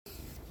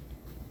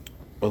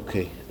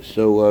Okay,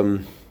 so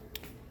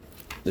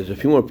there's a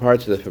few more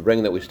parts of the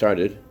Fabring that we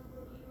started.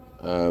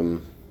 I'll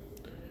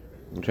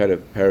try to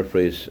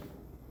paraphrase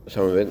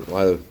some of it.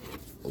 A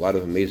lot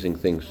of amazing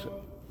things.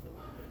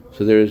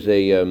 So there's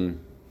a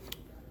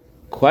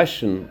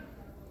question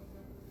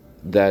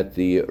that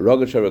the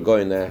Rogatchover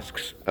Goyen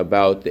asks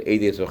about the 8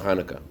 days of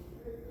Hanukkah.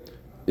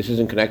 This is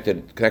in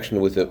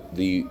connection with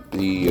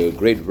the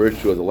great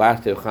virtue of the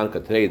last day of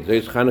Hanukkah today.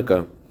 Today's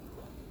Hanukkah.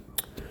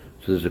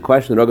 So there's a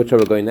question the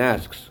Rogatchover Goyen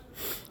asks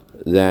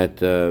that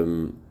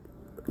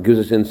gives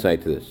us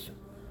insight to this.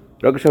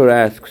 Rogatchover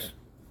asks,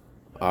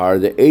 are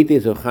the 8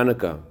 days of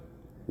Hanukkah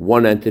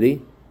one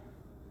entity,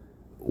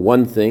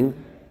 one thing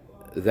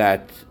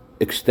that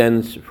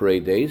extends for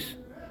 8 days,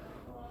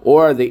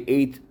 or are they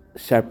 8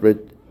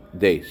 separate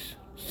days,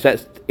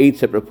 8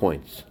 separate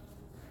points?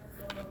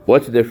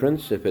 What's the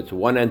difference if it's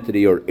one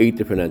entity or 8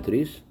 different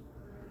entities?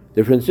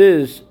 The difference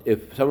is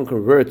if someone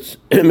converts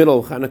in the middle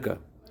of Hanukkah,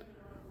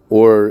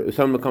 or if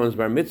someone becomes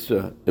bar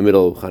mitzvah in the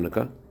middle of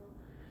Hanukkah,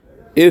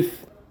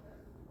 if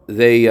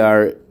we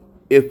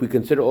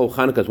consider all of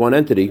Hanukkah as one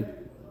entity,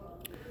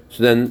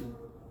 so then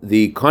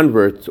the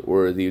convert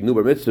or the new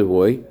bar mitzvah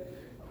boy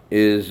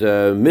is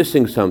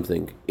missing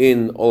something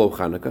in all of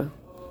Hanukkah.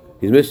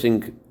 He's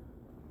missing.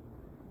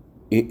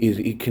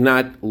 He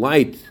cannot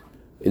light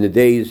in the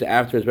days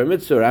after his bar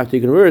mitzvah or after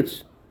he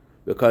converts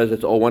because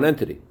it's all one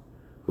entity.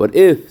 But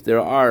if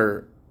there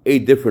are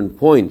 8 different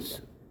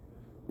points,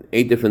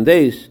 8 different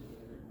days,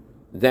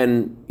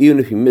 then even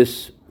if you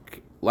miss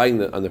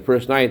lighting on the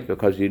first night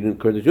because you didn't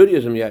convert to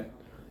Judaism yet,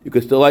 you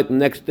could still light the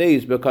next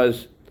days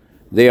because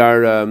they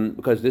are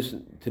because this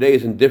today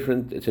isn't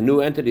different. It's a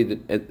new entity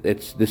that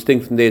it's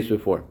distinct from days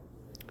before.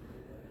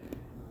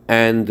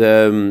 And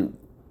the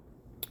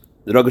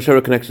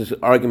Rogatchover connects this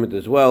argument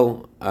as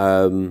well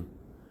to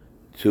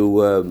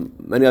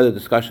many other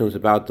discussions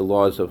about the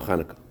laws of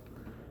Hanukkah.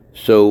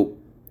 So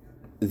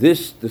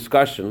this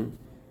discussion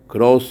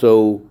could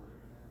also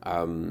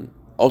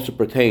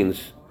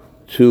pertains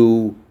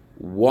to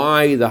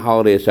why the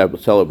holiday is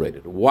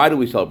celebrated. Why do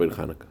we celebrate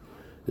Hanukkah?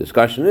 The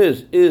discussion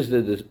is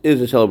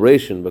the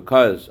celebration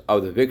because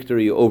of the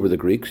victory over the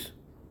Greeks?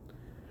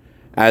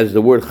 As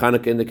the word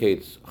Hanukkah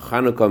indicates,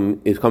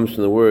 Hanukkah comes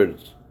from the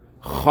words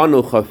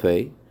Chanu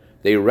Chafei.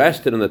 They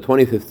rested on the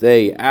 25th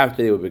day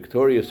after they were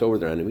victorious over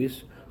their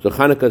enemies. So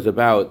Hanukkah is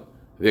about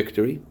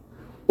victory.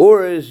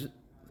 Or is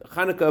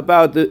Hanukkah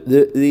about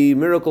the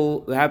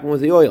miracle that happened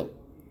with the oil?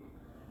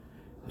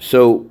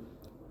 So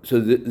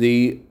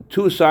the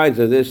two sides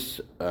of this,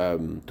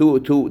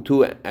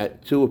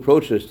 two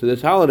approaches to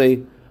this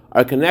holiday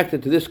are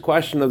connected to this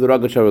question of the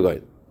Rogatchover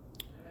Goyen.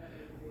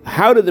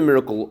 How did the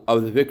miracle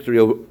of the victory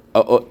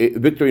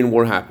in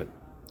war happen?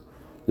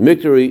 The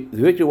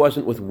victory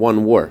wasn't with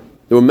one war.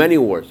 There were many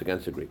wars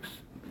against the Greeks.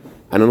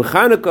 And on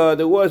Hanukkah,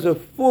 there was a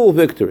full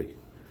victory.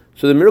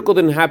 So the miracle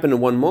didn't happen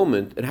in one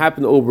moment. It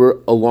happened over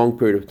a long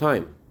period of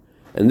time.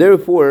 And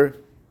therefore,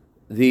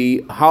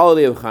 the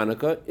holiday of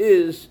Hanukkah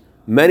is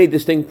many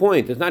distinct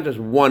points. It's not just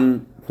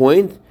one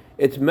point.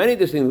 It's many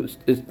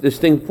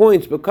distinct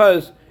points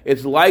because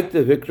it's like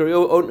the victory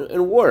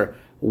in war.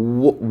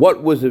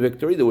 What was the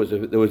victory? There was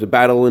a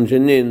battle in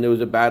Jenin. There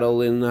was a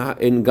battle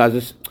in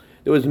Gaza.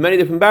 There was many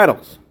different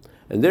battles,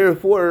 and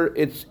therefore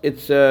it's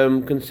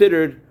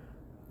considered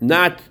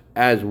not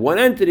as one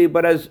entity,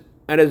 but as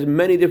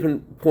many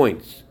different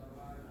points.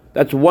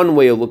 That's one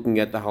way of looking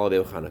at the holiday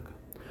of Hanukkah.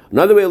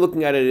 Another way of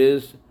looking at it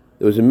is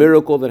there was a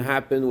miracle that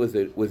happened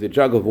with a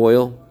jug of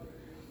oil,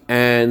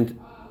 and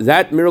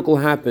that miracle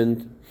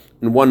happened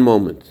in one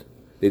moment.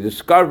 They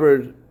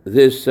discovered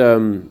this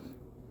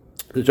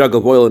the jug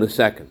of oil in a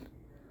second,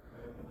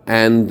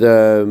 and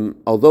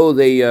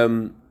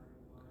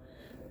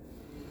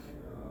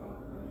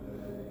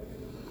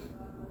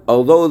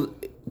although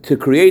to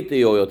create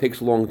the oil takes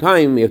a long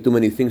time, you have too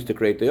many things to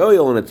create the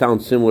oil, and it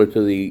sounds similar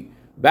to the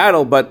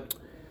battle, but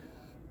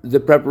the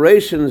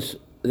preparations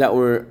that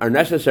are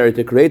necessary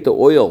to create the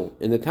oil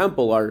in the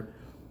temple are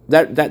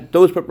that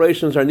those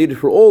preparations are needed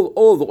for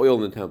all of the oil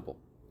in the temple.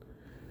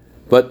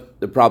 But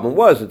the problem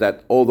was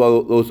that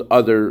although those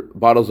other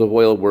bottles of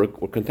oil were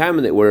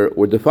contaminated,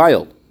 were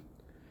defiled,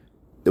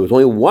 there was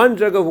only one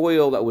jug of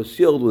oil that was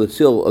sealed with a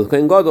seal of the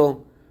Kohen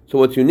Gadol. So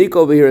what's unique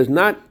over here is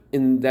not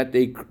in that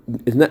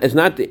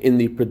in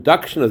the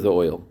production of the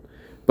oil,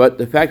 but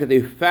the fact that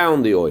they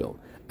found the oil,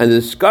 and the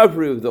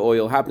discovery of the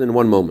oil happened in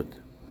one moment.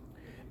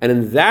 And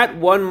in that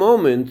one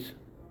moment,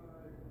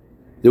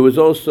 there was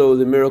also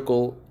the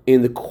miracle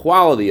in the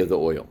quality of the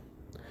oil.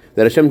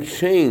 That Hashem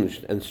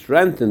changed and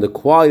strengthened the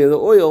quality of the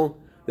oil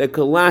that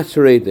could last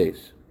for 8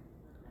 days.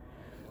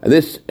 And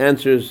this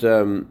answers,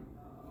 so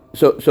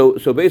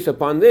based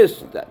upon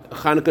this,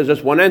 Hanukkah is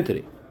just one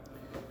entity.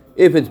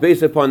 If it's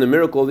based upon the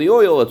miracle of the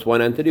oil, it's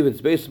one entity. If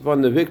it's based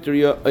upon the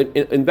victory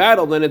in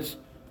battle, then it's,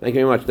 thank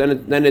you very much,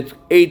 then it's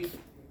 8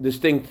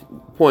 distinct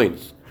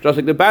points. Just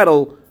like the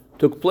battle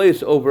took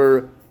place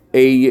over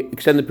a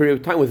extended period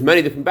of time with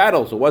many different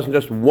battles. It wasn't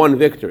just one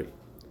victory.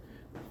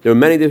 There are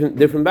many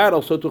different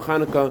battles, so to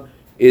Hanukkah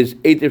is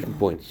 8 different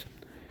points.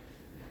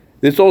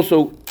 This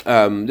also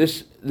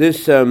This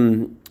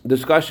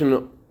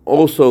discussion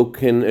also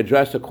can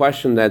address a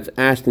question that's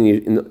asked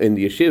in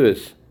the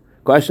yeshivas.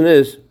 Question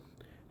is,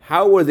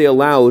 how were they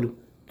allowed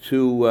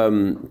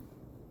to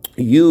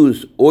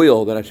use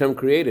oil that Hashem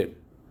created?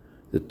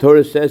 The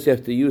Torah says you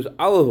have to use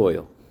olive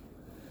oil.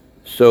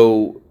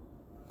 So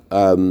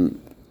the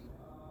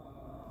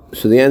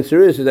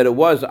answer is that it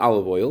was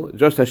olive oil.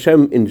 Just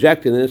Hashem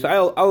injected in this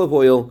olive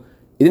oil.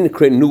 He didn't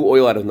create new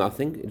oil out of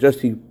nothing.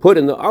 He put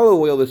in the olive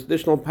oil this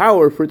additional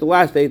power for it to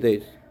last 8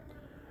 days.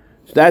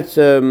 So that's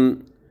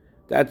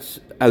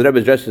how the Rebbe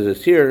addresses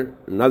this here.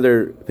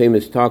 Another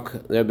famous talk,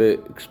 the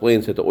Rebbe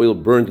explains that the oil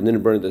burned and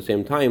didn't burn at the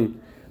same time,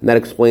 and that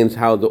explains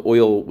how the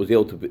oil was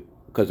able to be,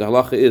 because the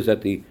halacha is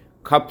that the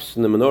cups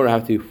in the menorah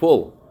have to be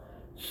full.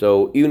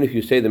 So even if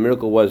you say the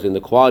miracle was in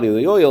the quality of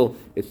the oil,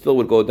 it still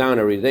would go down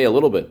every day a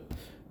little bit.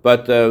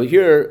 But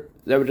here,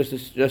 the Rebbe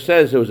just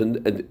says there was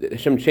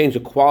Hashem changed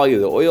the quality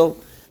of the oil,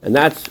 and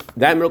that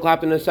miracle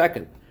happened in a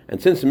second.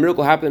 And since the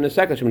miracle happened in a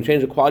second, Hashem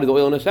changed the quality of the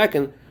oil in a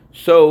second,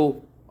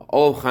 so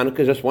all of Hanukkah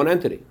is just one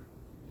entity.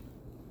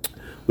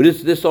 But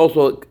this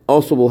also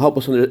will help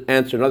us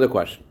answer another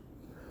question.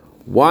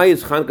 Why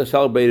is Hanukkah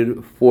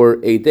celebrated for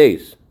 8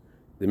 days?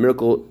 The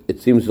miracle, it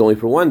seems, is only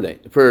for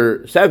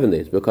 7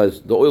 days,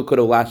 because the oil could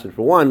have lasted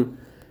for one,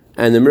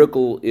 and the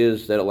miracle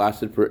is that it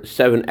lasted for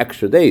 7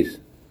 extra days.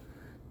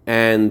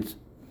 And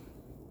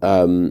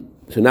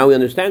so now we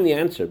understand the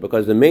answer,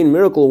 because the main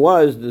miracle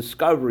was the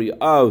discovery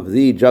of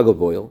the jug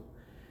of oil,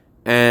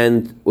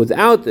 and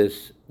without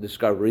this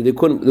discovery, they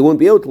wouldn't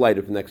be able to light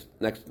it for next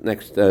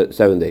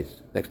 7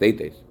 days, next 8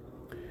 days.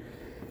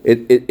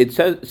 It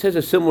says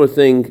a similar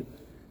thing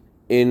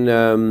in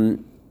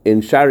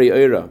Shari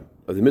Eira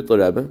of the Mittler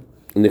Rebbe,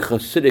 in the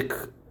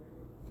Hasidic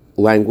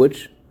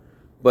language,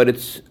 but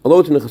although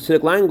it's in the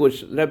Hasidic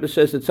language, the Rebbe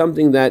says it's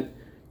something that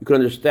you can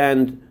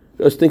understand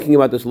just thinking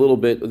about this a little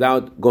bit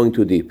without going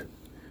too deep.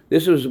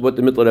 This is what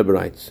the Mittler Rebbe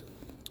writes.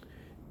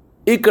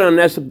 Ikar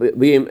Nes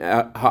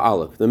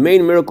Ha'alef. The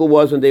main miracle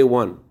was on day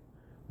 1.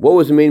 What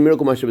was the main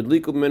miracle? The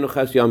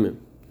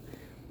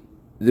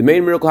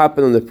main miracle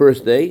happened on the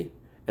first day,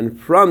 and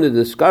from the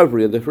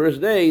discovery of the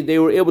first day, they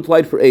were able to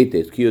light for 8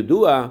 days. The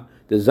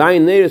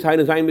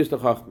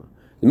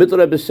Mittler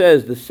Rebbe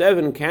says the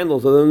 7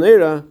 candles of the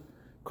Neira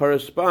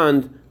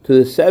correspond to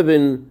the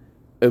 7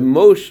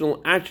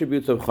 emotional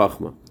attributes of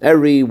Chachma.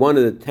 Every one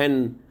of the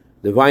 10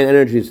 divine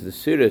energies of the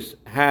Sirius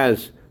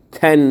has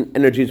 10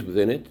 energies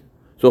within it.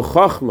 So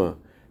Chachma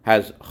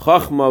has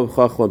Chachma of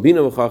Chachma,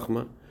 Bina of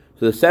Chachma.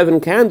 So the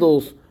 7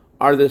 candles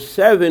are the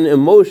 7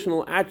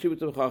 emotional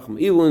attributes of Chachma.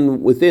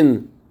 Even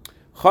within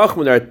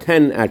Chachma there are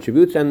 10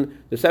 attributes, and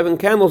the 7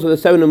 candles are the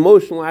 7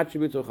 emotional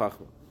attributes of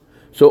Chachma.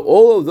 So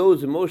all of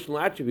those emotional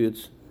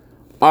attributes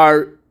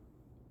are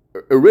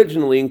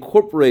originally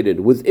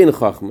incorporated within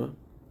Chachma,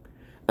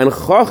 and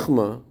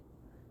Chachma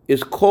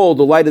is called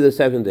the light of the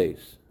 7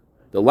 days.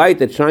 The light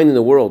that shined in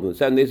the world in the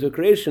 7 days of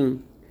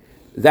creation,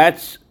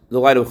 that's the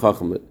light of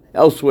Chachma.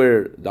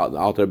 Elsewhere, the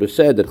Alter Rebbe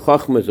said that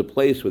Chachma is a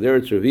place where there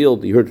it's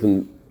revealed.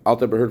 You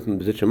Alter Rebbe heard from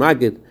the Bezitcha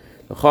Magid,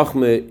 the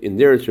Chachma, in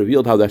there it's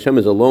revealed how the Hashem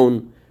is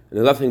alone and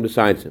there's nothing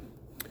besides Him.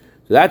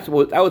 So that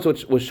was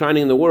what was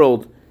shining in the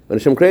world when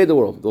Hashem created the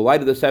world, the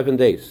light of the 7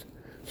 days.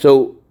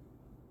 So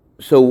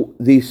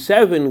these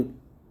 7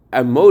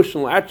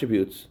 emotional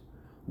attributes,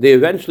 they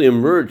eventually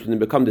emerge and they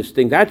become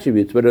distinct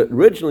attributes, but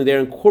originally they're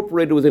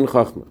incorporated within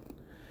Chachma.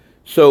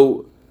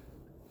 So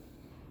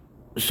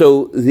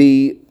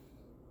the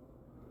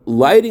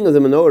lighting of the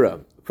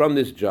menorah from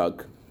this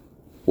jug,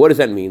 what does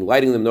that mean?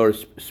 Lighting the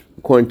menorah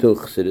according to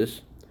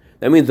Chassidus,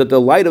 that means that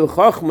the light of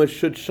Chachma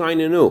should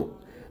shine anew.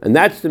 And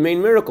that's the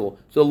main miracle.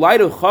 So the light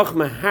of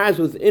Chachma has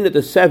within it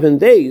the 7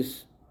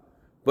 days,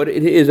 but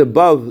it is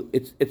above,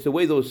 it's the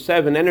way those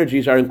 7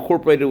 energies are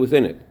incorporated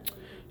within it.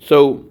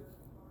 So,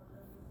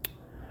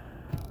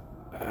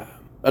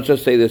 let's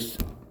just say this,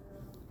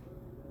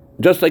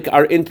 just like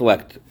our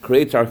intellect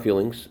creates our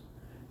feelings,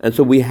 and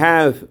so we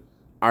have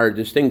our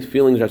distinct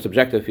feelings, our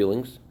subjective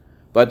feelings,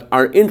 but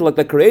our intellect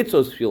that creates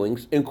those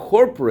feelings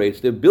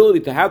incorporates the ability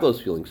to have those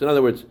feelings. In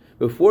other words,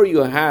 before you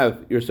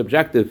have your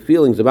subjective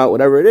feelings about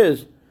whatever it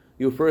is,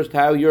 you first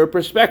have your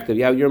perspective,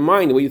 you have your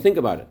mind, the way you think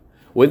about it.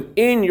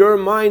 Within your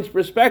mind's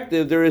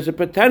perspective, there is a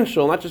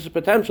potential, not just a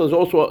potential,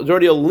 there's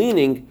already a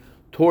leaning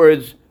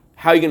towards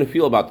how you're going to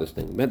feel about this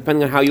thing,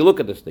 depending on how you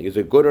look at this thing. Is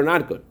it good or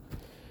not good?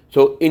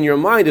 So in your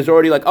mind, it's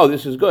already like, oh,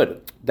 this is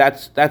good.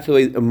 That's the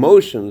way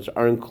emotions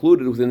are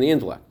included within the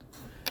intellect.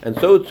 And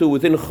so too,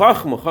 within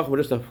Chachma,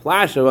 just a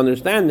flash of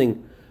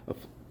understanding,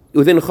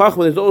 within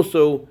Chachma there's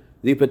also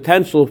the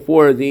potential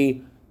for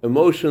the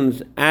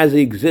emotions as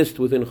they exist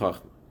within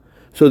Chachma.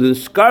 So the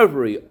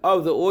discovery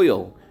of the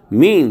oil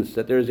means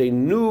that there's a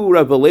new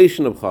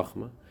revelation of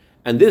Chachma,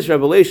 and this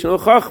revelation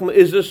of Chachma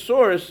is the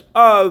source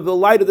of the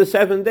light of the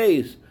 7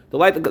 days, the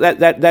light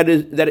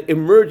that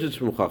emerges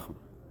from Chachma.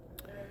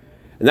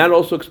 And that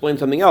also explains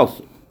something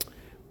else.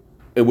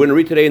 And we're going to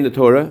read today in the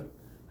Torah,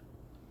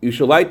 you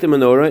shall light the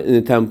menorah in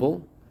the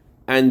temple,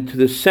 and to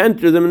the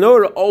center of the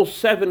menorah, all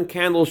 7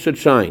 candles should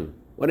shine.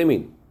 What do you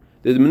mean?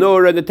 The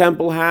menorah in the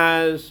temple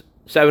has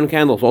 7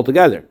 candles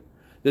altogether.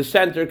 The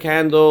center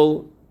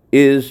candle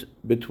is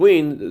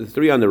between the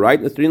 3 on the right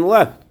and the 3 on the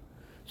left.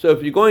 So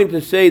if you're going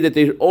to say that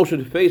they all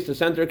should face the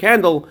center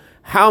candle,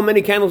 how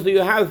many candles do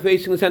you have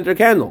facing the center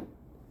candle?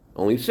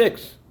 Only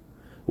 6.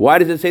 Why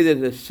does it say that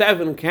the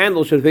 7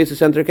 candles should face the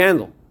center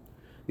candle?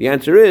 The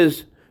answer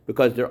is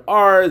because there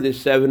are the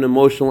 7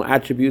 emotional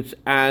attributes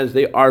as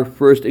they are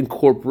first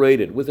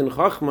incorporated within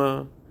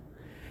Chachma,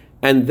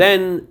 and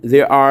then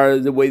there are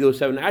the way those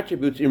 7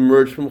 attributes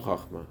emerge from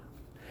Chachma.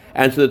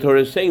 And so the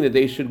Torah is saying that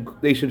they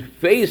should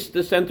face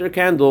the center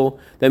candle.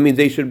 That means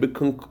they should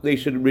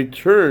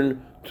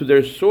return to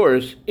their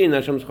source in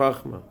Hashem's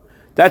Chachma.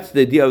 That's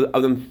the idea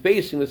of them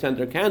facing the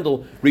center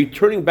candle,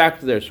 returning back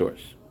to their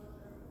source.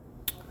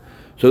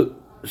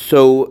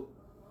 So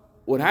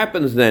what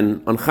happens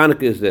then on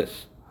Hanukkah is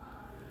this.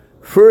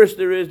 First,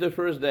 there is the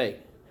first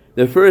day.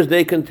 The first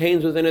day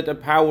contains within it the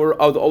power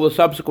of all the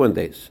subsequent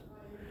days.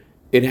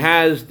 It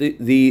has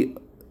the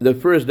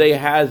first day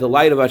has the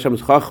light of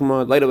Hashem's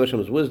Chachma, the light of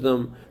Hashem's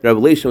wisdom, the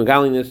revelation of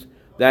godliness,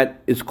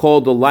 that is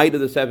called the light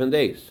of the 7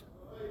 days.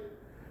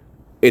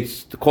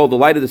 It's called the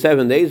light of the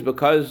 7 days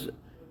because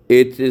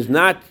it is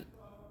not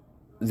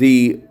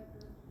the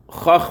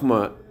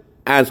Chachma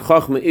as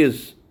Chachma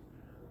is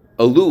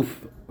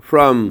aloof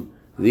from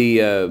the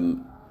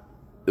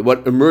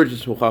what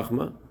emerges from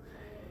Chachma.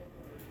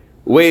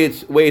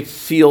 The way it's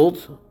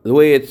sealed, the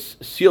way it's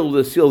sealed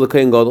with the seal of the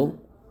Kohen Gadol.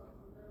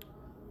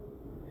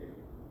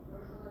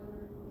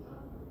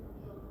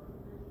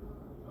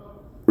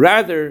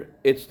 Rather,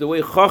 it's the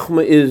way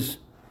Chachma is,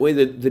 the way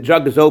the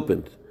jug is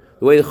opened,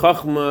 the way the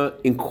Chachma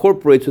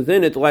incorporates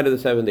within it the light of the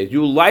 7 days.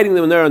 You're lighting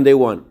them there on day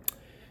 1.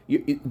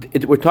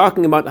 We're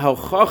talking about how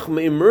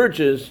Chachma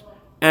emerges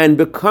and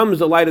becomes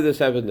the light of the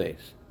 7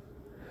 days.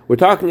 We're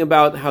talking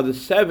about how the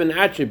 7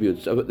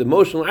 attributes, the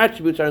emotional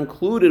attributes, are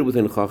included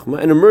within Chachma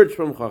and emerge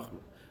from Chachma.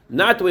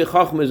 Not the way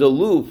Chachma is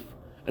aloof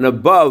and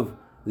above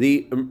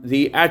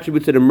the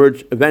attributes that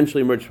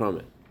eventually emerge from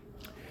it.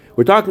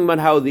 We're talking about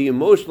how the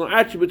emotional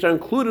attributes are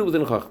included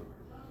within Chachma.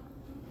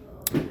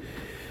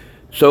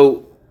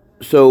 So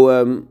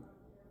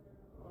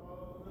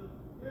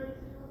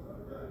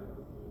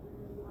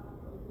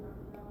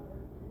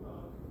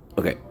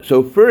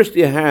first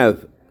you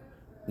have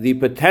the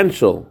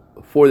potential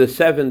for the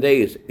 7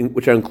 days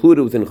which are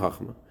included within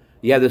Chachma.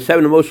 You have the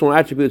 7 emotional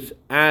attributes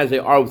as they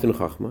are within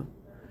Chachma.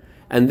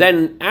 And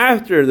then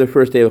after the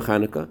first day of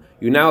Hanukkah,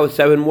 you now have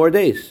 7 more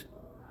days.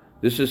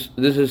 This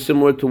is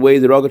similar to the way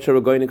the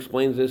Rogatchover Goyen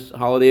explains this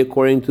holiday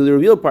according to the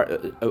revealed part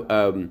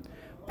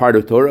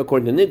of Torah,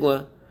 according to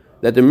Nigla,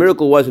 that the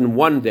miracle was in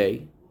one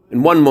day,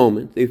 in one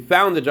moment. They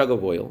found the jug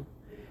of oil,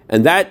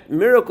 and that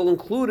miracle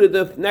included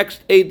the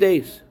next 8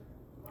 days.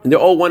 And they're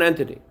all one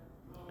entity.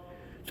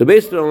 So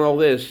based on all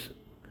this,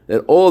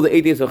 that all the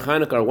 8 days of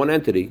Hanukkah are one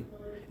entity,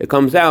 it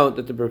comes out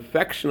that the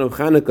perfection of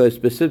Hanukkah is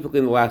specifically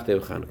in the last day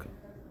of Hanukkah.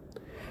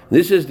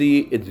 This is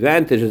the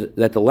advantage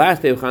that the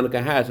last day of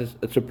Hanukkah has.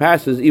 It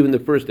surpasses even the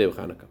first day of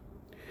Hanukkah.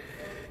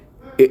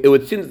 It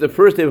would seem that the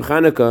first day of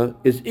Hanukkah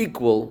is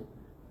equal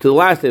to the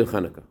last day of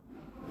Hanukkah.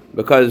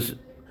 Because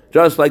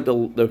just like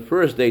the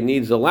first day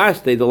needs the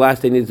last day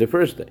needs the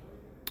first day.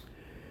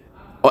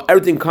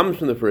 Everything comes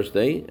from the first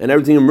day, and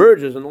everything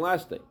emerges on the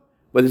last day.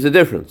 But there's a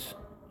difference.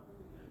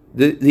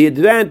 The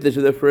advantage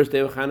of the first day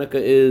of Hanukkah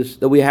is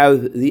that we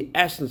have the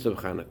essence of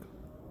Hanukkah.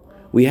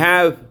 We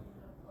have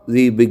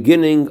the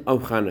beginning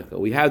of Hanukkah.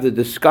 We have the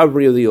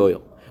discovery of the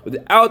oil.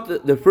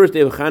 Without the first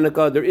day of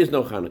Hanukkah, there is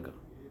no Hanukkah.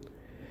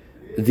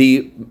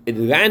 The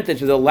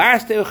advantage of the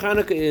last day of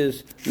Hanukkah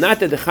is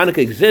not that the Hanukkah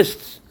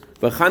exists,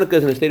 but Hanukkah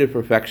is in a state of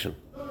perfection.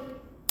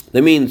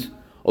 That means,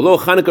 although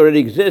Hanukkah already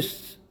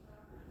exists,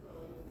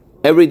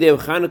 every day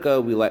of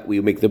Hanukkah we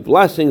make the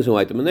blessings and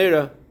light the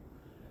menorah,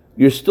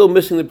 you're still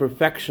missing the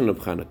perfection of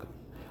Hanukkah.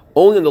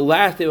 Only on the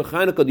last day of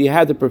Hanukkah do you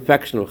have the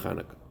perfection of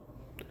Hanukkah.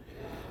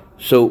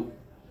 So,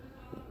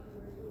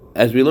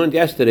 as we learned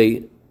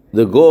yesterday,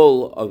 the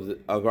goal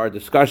of our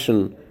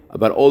discussion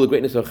about all the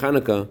greatness of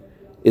Hanukkah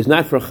is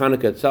not for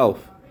Hanukkah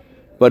itself,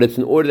 but it's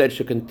in order that it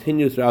should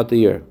continue throughout the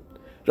year.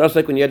 Just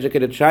like when you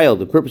educate a child,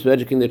 the purpose of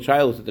educating the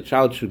child is that the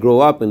child should grow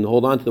up and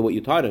hold on to what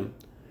you taught him.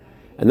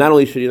 And not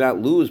only should he not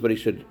lose, but he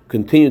should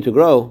continue to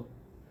grow.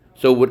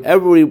 So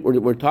whatever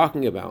we're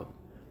talking about,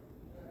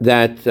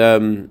 that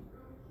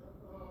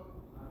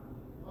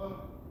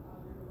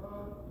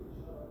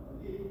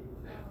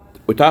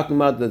we're talking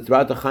about that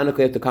throughout the Hanukkah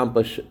you have to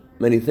accomplish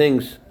many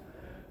things.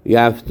 You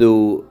have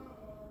to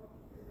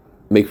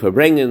make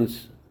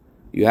farbrengens,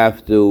 you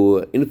have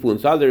to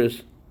influence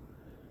others,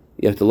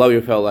 you have to love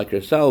your fellow like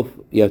yourself,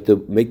 you have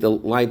to make the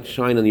light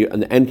shine on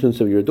the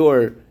entrance of your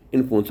door,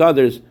 influence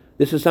others.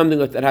 This is something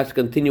that has to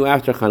continue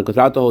after Hanukkah,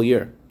 throughout the whole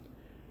year.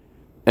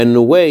 And in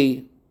a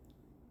way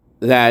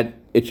that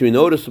it should be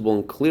noticeable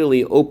and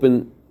clearly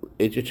open,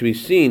 it should be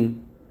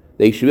seen,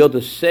 that you should be able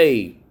to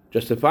say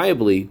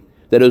justifiably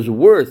that it was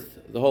worth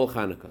the whole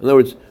Hanukkah. In other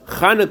words,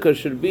 Hanukkah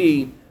should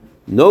be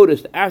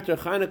noticed after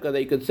Hanukkah,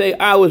 that you could say,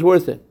 it was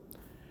worth it.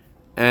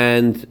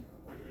 And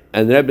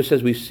And the Rebbe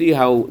says we see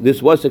how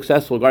this was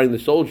successful regarding the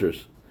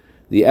soldiers,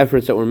 the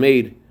efforts that were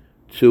made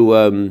to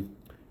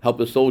help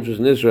the soldiers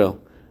in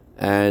Israel.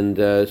 And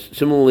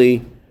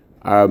similarly,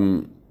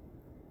 the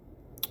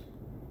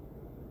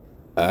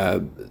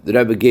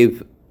Rebbe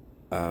gave,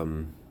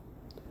 the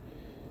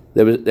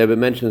Rebbe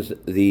mentions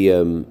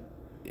the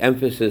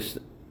emphasis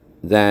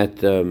that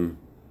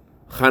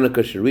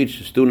Hanukkah should reach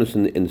the students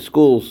in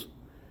schools,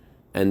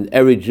 and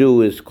every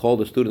Jew is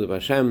called a student of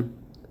Hashem,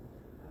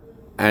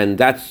 and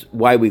that's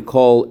why we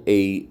call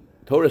a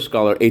Torah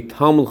scholar a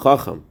Talmud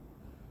Chacham.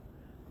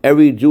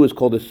 Every Jew is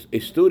called a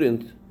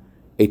student.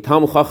 A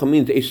Talmud Chacham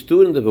means a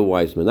student of a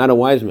wise man, not a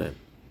wise man.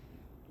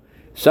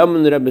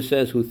 Someone, the Rebbe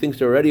says, who thinks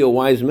they're already a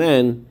wise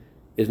man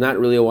is not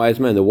really a wise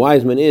man. The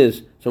wise man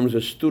is someone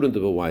who's a student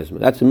of a wise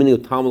man. That's the meaning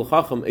of Talmud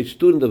Chacham, a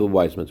student of a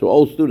wise man. So we're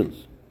all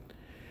students.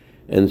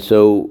 And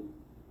so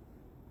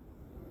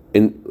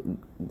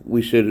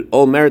we should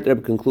all merit, the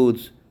Rebbe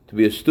concludes, to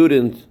be a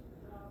student,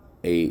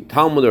 a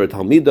Talmud or a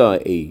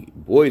Talmida, a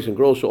boys and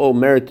girls should all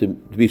merit to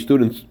be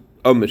students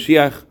of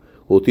Mashiach,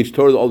 who will teach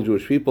Torah to all the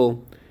Jewish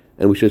people.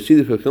 And we should see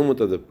the fulfillment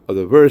of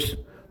the verse,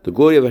 the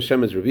glory of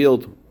Hashem is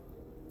revealed,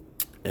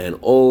 and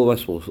all of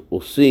us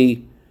will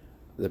see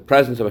the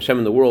presence of Hashem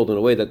in the world in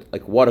a way that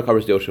like water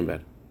covers the ocean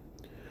bed.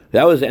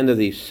 That was the end of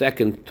the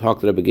second talk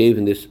that I gave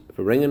in this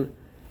Farbrengen.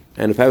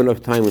 And if I have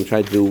enough time, we'll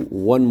try to do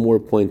one more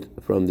point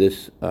from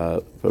this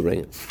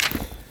Farbrengen.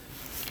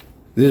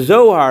 The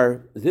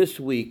Zohar this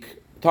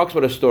week talks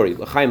about a story.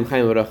 The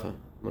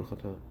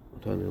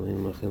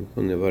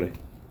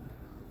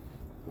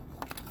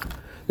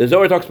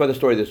Zohar talks about the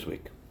story this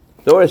week.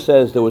 The Zohar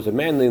says there was a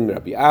man named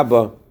Rabbi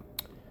Abba.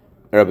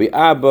 Rabbi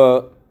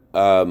Abba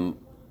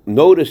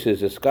notices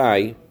this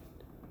guy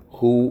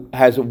who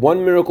has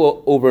one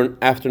miracle over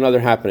after another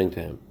happening to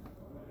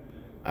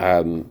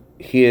him.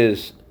 He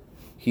is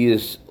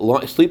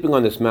sleeping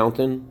on this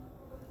mountain,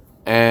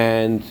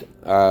 and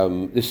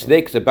the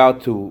snake is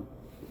about to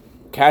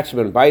catch him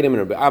and bite him,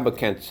 and Rabbi Abba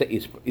can't say,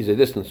 he's a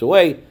distance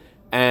away,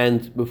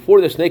 and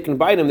before the snake can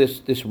bite him,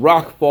 this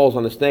rock falls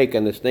on the snake,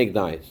 and the snake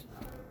dies.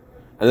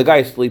 And the guy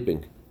is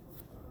sleeping.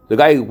 The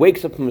guy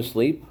wakes up from his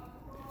sleep,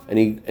 and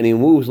he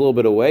moves a little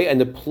bit away, and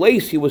the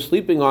place he was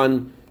sleeping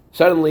on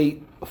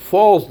suddenly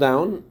falls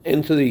down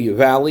into the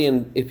valley,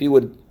 and if he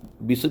would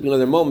be sleeping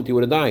another moment, he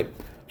would have died.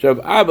 So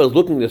Rabbi Abba is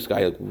looking at this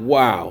guy like,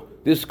 wow,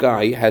 this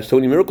guy has so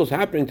many miracles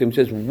happening to him. He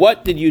says,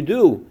 what did you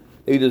do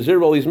that you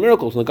deserve all these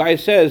miracles? And the guy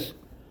says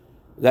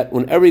that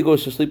whenever he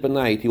goes to sleep at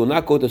night, he will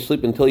not go to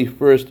sleep until he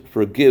first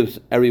forgives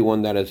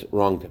everyone that has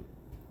wronged him.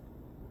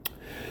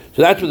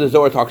 So that's what the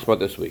Zohar talks about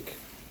this week.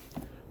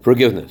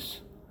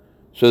 Forgiveness.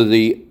 So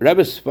the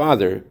Rebbe's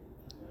father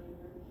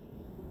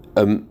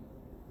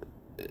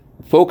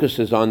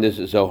focuses on this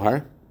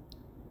Zohar,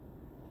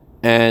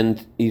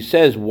 and he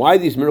says why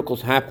these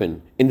miracles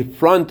happen in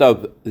front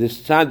of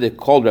this tzaddik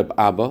called Reb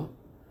Abba,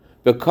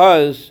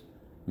 because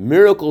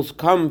miracles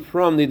come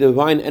from the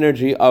divine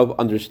energy of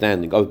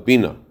understanding, of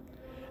Bina.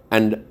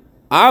 And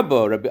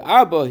Rabbi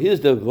Abba, his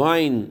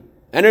divine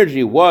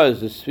energy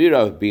was the sphere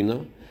of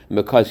Bina, and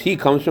because he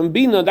comes from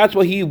Bina, that's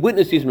why he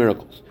witnessed these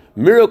miracles.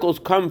 Miracles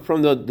come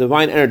from the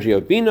divine energy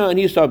of Bina, and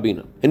he saw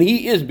Bina. And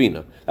he is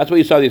Bina. That's why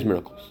he saw these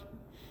miracles.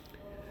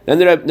 Then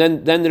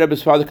the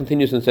Rebbe's father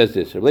continues and says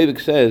this. Reb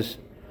Leivik says,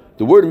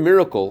 the word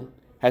miracle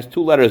has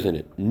two letters in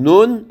it,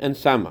 Nun and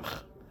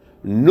Samach.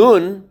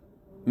 Nun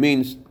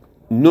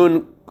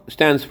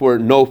stands for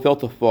no fell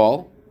to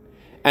fall,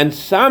 and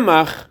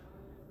Samach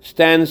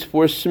stands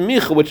for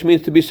Smicha, which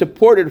means to be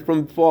supported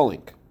from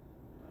falling.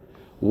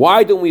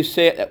 Why don't we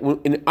say it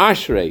in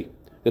Ashrei?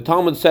 The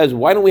Talmud says,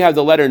 why don't we have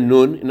the letter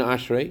Nun in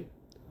Ashrei?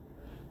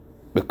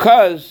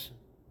 Because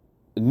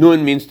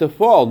Nun means to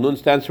fall. Nun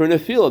stands for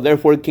Nefilah.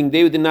 Therefore, King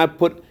David did not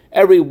put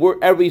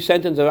every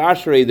sentence of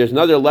Ashrei. There's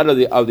another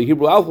letter of the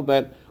Hebrew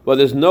alphabet, but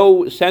there's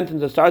no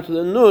sentence that starts with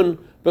a Nun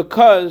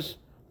because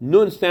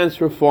Nun stands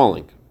for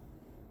falling.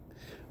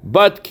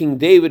 But King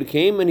David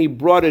came and he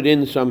brought it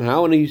in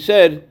somehow, and he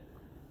said,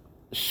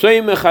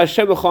 God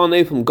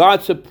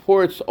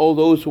supports all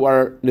those who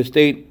are in a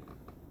state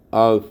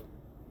of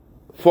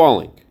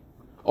falling,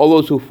 all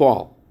those who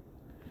fall.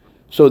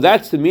 So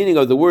that's the meaning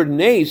of the word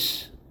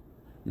nes.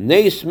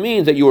 Nes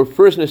means that you were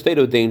first in a state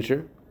of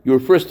danger, you were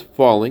first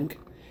falling,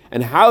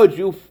 and how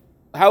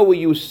were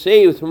you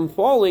saved from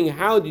falling?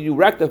 How did you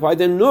rectify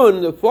the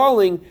nun, the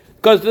falling,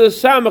 because of the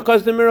samach,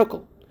 because of the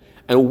miracle?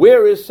 And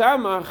where is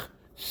samach?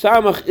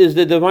 Samach is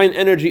the divine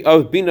energy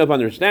of bina, of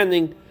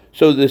understanding.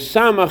 So the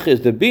samach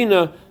is the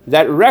bina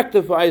that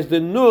rectifies the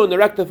nun, that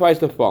rectifies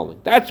the falling.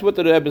 That's what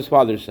the Rebbe's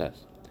father says.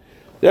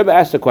 The Rebbe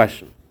asked a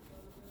question.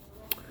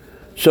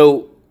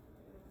 So,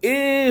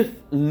 if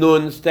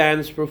nun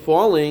stands for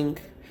falling,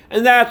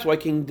 and that's why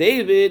King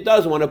David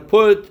doesn't want to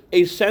put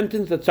a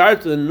sentence that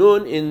starts with a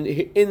nun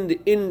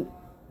in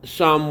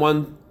Psalm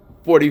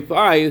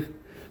 145,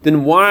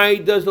 then why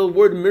does the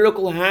word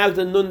miracle have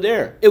the nun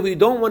there? If we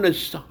don't want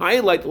to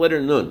highlight the letter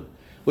nun,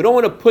 we don't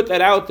want to put that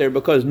out there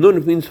because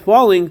nun means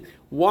falling,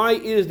 why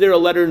is there a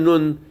letter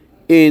nun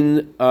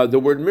in the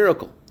word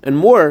miracle? And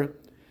more,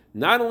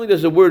 not only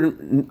does the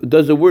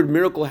word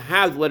miracle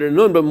have the letter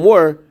nun, but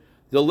more,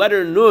 the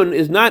letter nun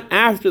is not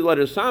after the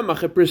letter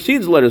samach, it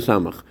precedes the letter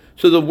samach.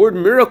 So the word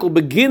miracle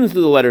begins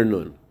with the letter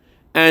nun.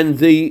 And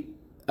the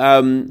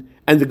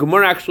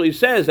Gemara actually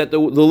says that the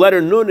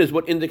letter nun is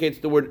what indicates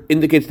the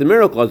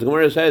miracle. As the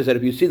Gemara says that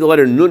if you see the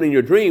letter nun in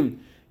your dream,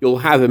 you'll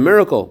have a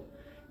miracle.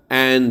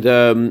 And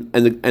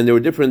there were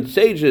different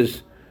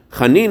sages,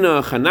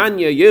 Chanina,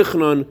 Chananya,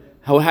 Yechanan,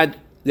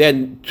 they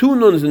had two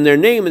nuns in their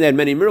name, and they had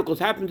many miracles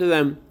happen to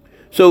them.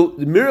 So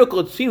the miracle,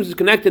 it seems, is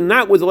connected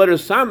not with the letter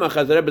Samach,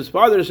 as the Rebbe's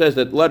father says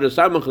that the letter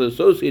Samach is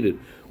associated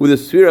with the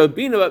sphere of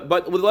Bina,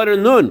 but with the letter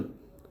Nun.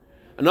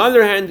 On the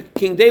other hand,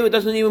 King David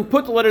doesn't even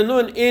put the letter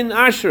Nun in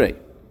Ashrei.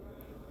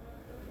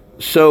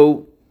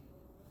 So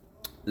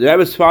the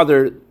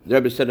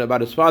Rebbe said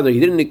about his father, he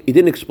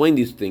didn't explain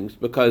these things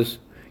because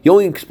he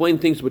only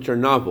explained things which are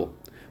novel.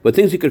 But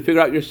things you could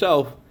figure out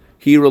yourself,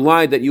 he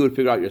relied that you would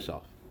figure out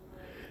yourself.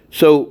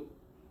 So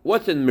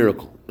what's a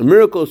miracle? A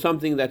miracle is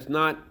something that's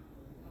not,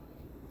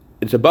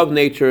 it's above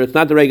nature, it's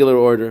not the regular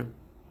order.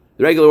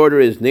 The regular order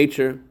is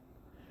nature.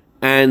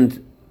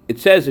 And it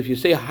says if you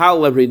say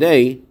Hallel every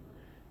day,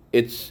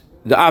 it's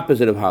the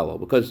opposite of Hallel,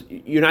 because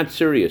you're not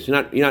serious.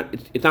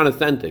 It's not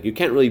authentic. You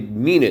can't really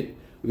mean it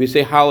if you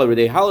say Hallel every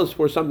day. Hallel is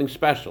for something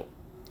special.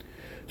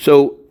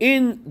 So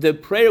in the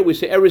prayer we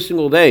say every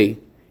single day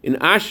in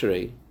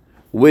Ashrei,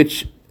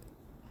 which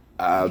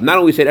not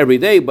only say it every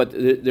day, but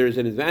there's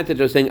an advantage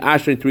of saying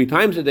Ashrei 3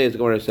 times a day, as the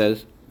Gemara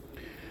says,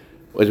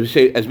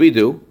 as we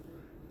do.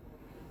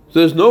 So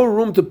there's no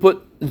reason to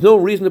put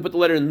the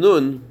letter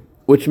Nun,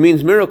 which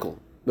means miracle,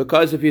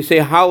 because if you say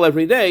Hal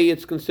every day,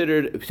 it's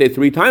considered. If you say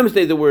 3 times a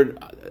day the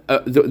word,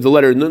 the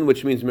letter Nun,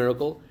 which means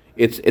miracle,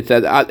 it's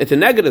a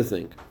negative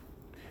thing,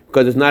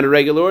 because it's not a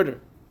regular order.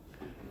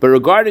 But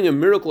regarding a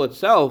miracle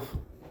itself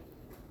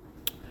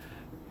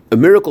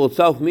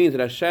means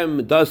that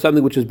Hashem does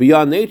something which is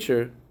beyond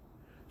nature.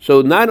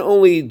 So not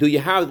only do you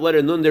have the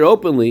letter Nun there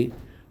openly,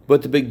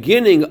 but the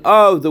beginning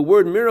of the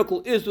word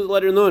miracle is with the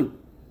letter Nun,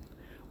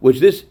 which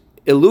this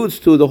alludes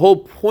to the whole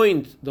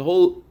point,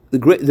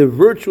 the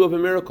virtue of a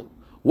miracle.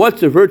 What's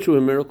the virtue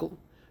of a miracle?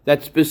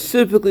 That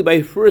specifically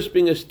by first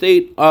being a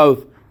state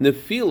of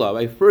nefila,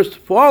 by first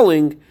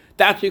falling,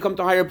 that's when you come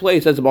to a higher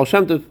place. As the Baal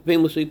Shem Tov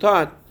famously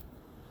taught,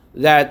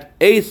 that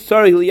it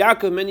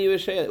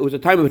was a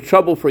time of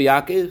trouble for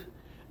Yaakov,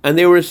 and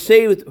they were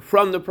saved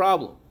from the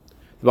problem.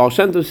 The Baal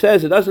Shem Tov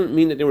says it doesn't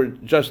mean that they were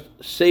just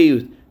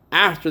saved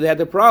after they had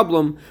the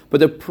problem, but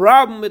the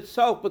problem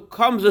itself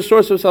becomes a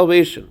source of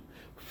salvation.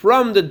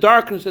 From the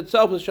darkness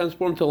itself is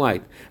transformed to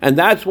light. And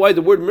that's why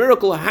the word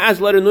miracle has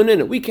letter Nun in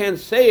it. We can't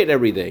say it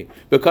every day,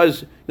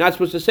 because you're not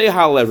supposed to say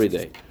Hal every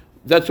day.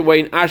 That's the way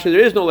in Asher there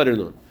is no letter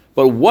Nun.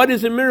 But what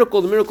is a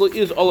miracle? The miracle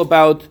is all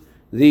about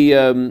the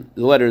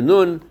letter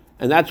Nun,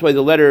 and that's why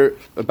the letter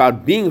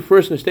about being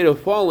first in a state of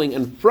falling,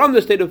 and from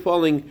the state of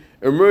falling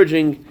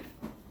emerging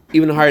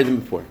even higher than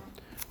before.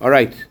 All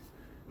right.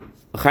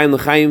 L'chaim,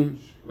 l'chaim,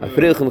 a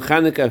freilichen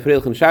Chanukah, a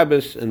freilichen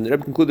Shabbos, and the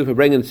Rebbe concluded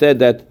Farbrengen said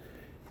that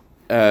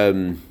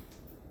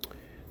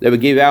they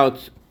would give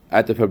out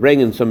at the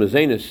Farbrengen some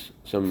mezenis,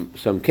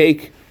 some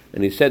cake,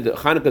 and he said that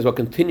Chanukah is about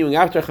continuing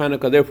after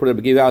Chanukah, therefore they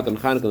would give out on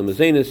Chanukah the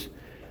mezenis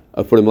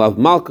for the Malav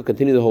Malka,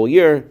 continue the whole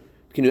year,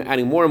 continue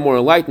adding more and more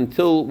light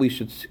until we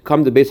should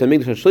come to Beis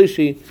HaMikdash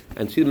HaShlishi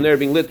and see them there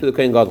being lit through the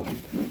Kohen Gadol.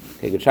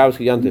 Okay, good Shabbos,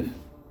 good Yantiv.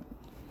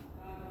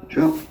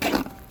 Sure.